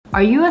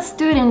Are you a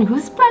student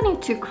who's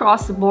planning to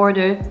cross the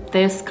border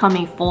this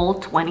coming fall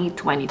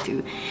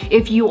 2022?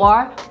 If you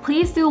are,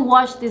 please do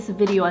watch this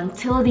video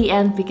until the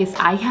end because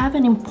I have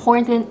an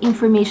important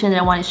information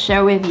that I want to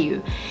share with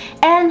you.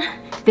 And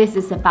this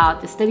is about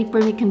the study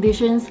permit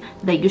conditions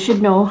that you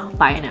should know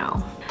by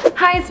now.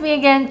 Hi, it's me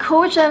again,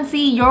 Coach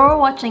MC. You're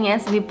watching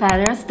SB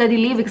Planner Study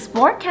Leave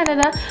Explore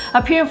Canada,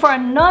 appearing for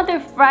another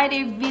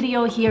Friday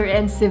video here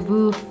in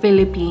Cebu,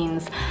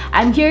 Philippines.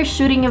 I'm here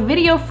shooting a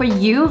video for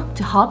you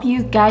to help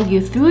you guide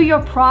you through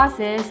your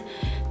process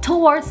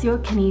towards your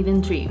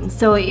Canadian dream.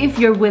 So if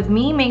you're with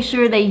me, make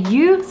sure that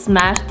you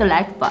smash the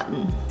like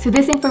button. So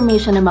this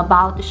information I'm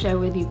about to share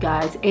with you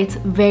guys, it's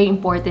very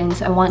important.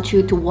 So I want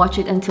you to watch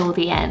it until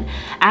the end.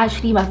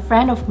 Actually, my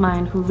friend of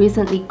mine who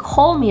recently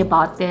called me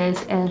about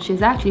this and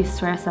she's actually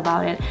stressed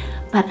about it.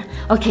 But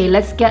okay,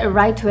 let's get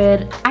right to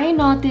it. I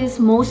notice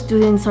most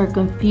students are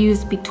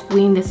confused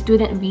between the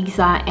student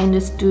visa and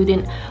the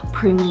student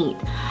permit.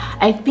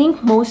 I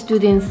think most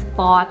students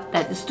thought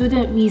that the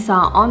student visa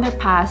on their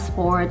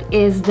passport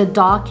is the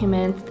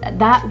document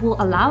that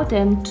will allow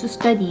them to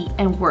study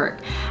and work.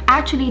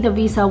 Actually, the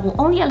visa will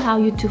only allow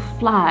you to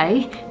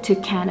fly to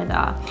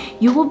Canada.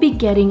 You will be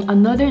getting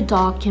another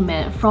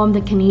document from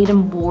the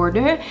Canadian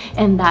border,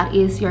 and that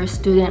is your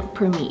student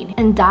permit.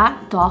 And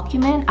that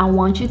document, I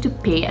want you to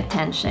pay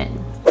attention.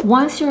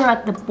 Once you're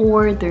at the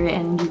border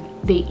and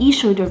they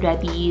issued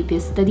already the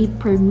study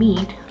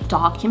permit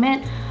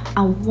document,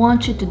 I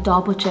want you to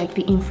double check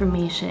the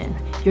information.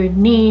 Your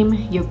name,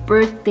 your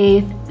birth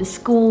date, the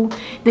school,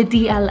 the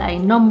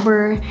DLI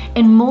number,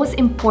 and most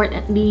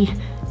importantly,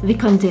 the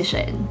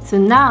condition. So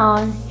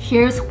now,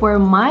 here's where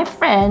my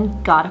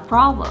friend got a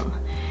problem.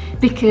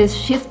 Because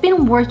she's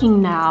been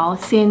working now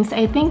since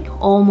I think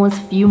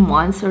almost few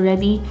months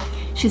already.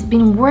 She's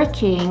been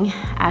working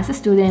as a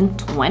student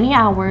 20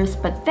 hours,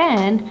 but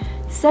then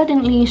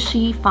suddenly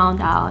she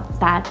found out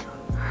that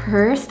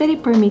her study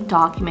permit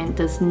document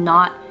does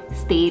not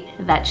state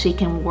that she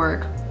can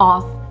work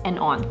off and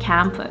on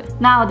campus.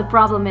 Now the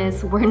problem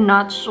is we're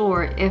not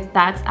sure if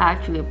that's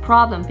actually a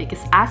problem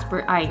because as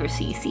per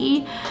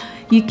IRCC,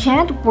 you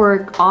can't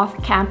work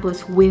off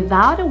campus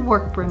without a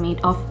work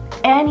permit of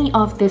any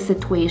of the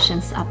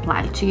situations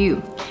apply to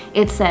you.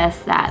 It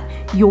says that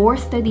your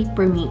study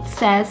permit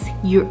says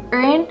you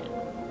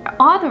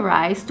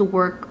authorized to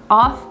work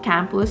off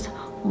campus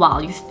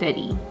while you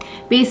study.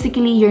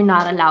 Basically, you're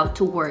not allowed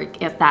to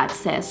work if that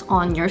says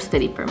on your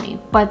study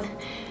permit. But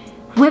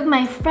with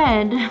my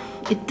friend,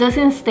 it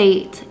doesn't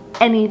state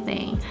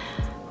anything.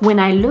 When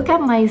I look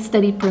at my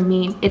study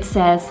permit, it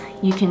says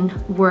you can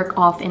work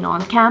off and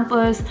on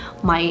campus.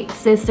 My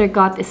sister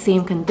got the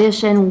same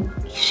condition.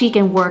 She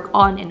can work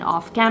on and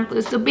off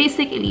campus. So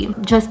basically,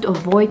 just to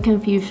avoid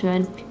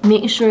confusion,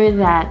 make sure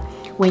that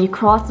when you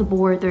cross the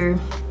border,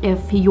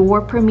 if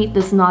your permit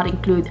does not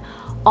include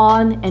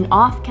on and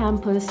off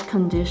campus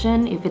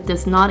condition, if it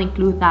does not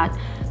include that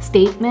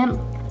statement,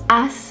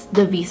 ask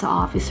the visa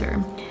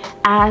officer.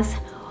 Ask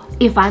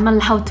if I'm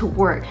allowed to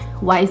work.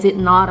 Why is it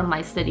not on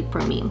my study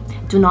permit?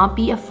 Do not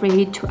be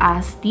afraid to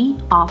ask the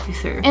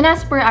officer. And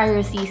as per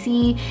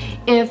IRCC,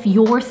 if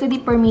your study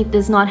permit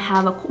does not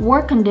have a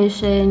work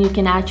condition, you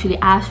can actually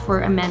ask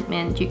for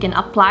amendment. You can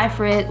apply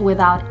for it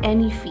without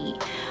any fee,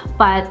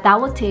 but that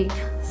will take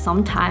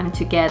some time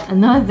to get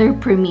another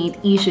permit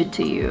issued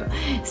to you.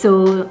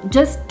 So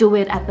just do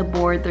it at the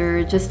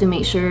border just to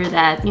make sure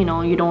that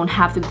you don't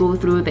have to go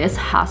through this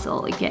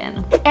hassle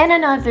again. And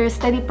another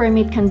study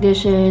permit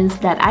conditions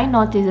that I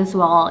noticed as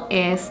well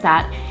is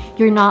that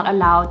you're not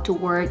allowed to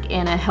work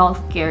in a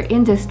healthcare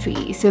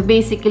industry. So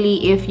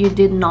basically, if you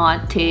did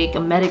not take a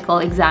medical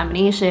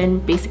examination,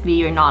 basically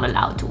you're not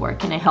allowed to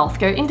work in a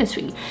healthcare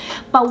industry.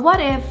 But what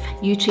if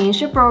you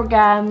change your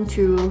program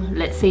to,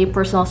 let's say,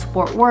 personal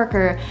support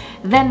worker,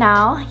 then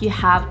now you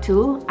have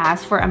to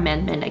ask for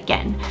amendment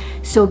again.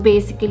 So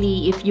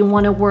basically, if you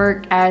want to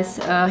work as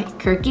a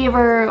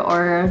caregiver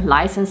or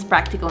licensed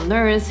practical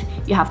nurse,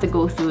 you have to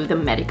go through the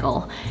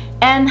medical.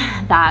 And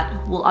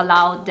that will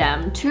allow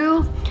them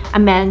to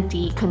amend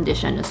the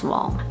condition as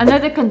well.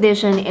 Another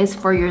condition is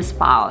for your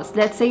spouse.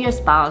 Let's say your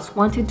spouse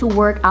wanted to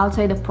work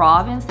outside the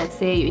province. Let's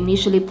say you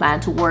initially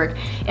planned to work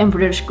in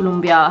British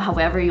Columbia,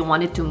 however you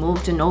wanted to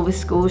move to Nova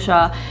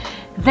Scotia.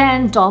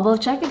 Then double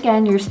check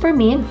again your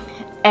permit.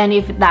 And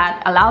if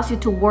that allows you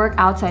to work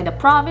outside the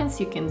province,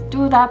 you can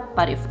do that.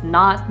 But if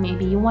not,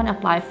 maybe you want to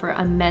apply for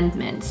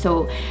amendment.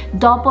 So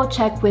double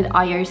check with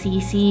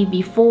IRCC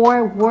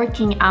before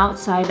working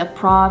outside the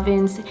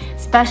province,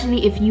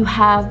 especially if you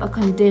have a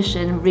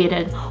condition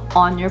written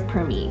on your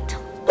permit.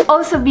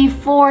 Also,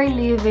 before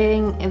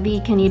leaving the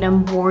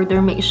Canadian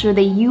border, make sure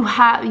that you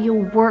have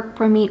your work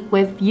permit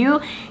with you.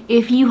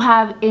 If you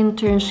have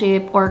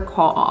internship or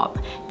co-op,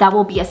 that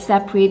will be a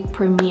separate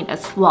permit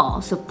as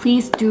well. So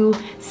please do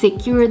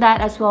secure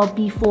that as well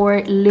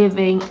before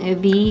leaving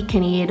the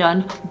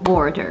Canadian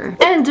border.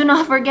 And And do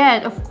not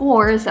forget, of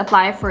course,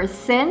 apply for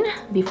SIN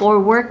before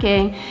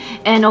working,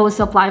 and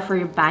also apply for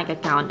your bank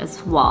account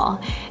as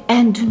well.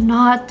 And do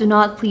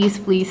not please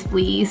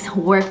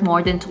work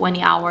more than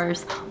 20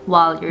 hours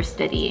while you're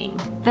studying.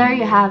 There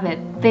you have it,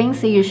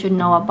 things that you should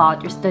know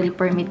about your study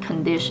permit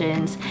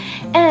conditions.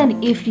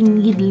 And if you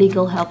need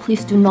legal help,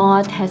 please do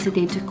not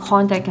hesitate to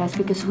contact us,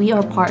 because we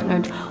are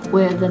partnered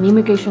with an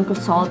immigration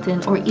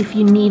consultant, or if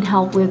you need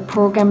help with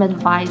program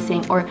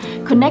advising or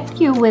connect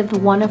you with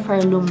one of our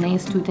alumni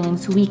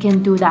students, we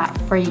can do that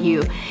for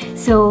you.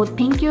 So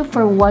thank you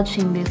for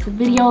watching this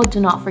video. Do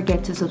not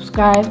forget to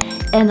subscribe,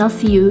 and I'll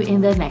see you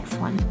in the next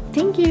one.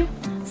 Thank you.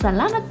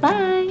 Salamat,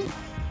 bye!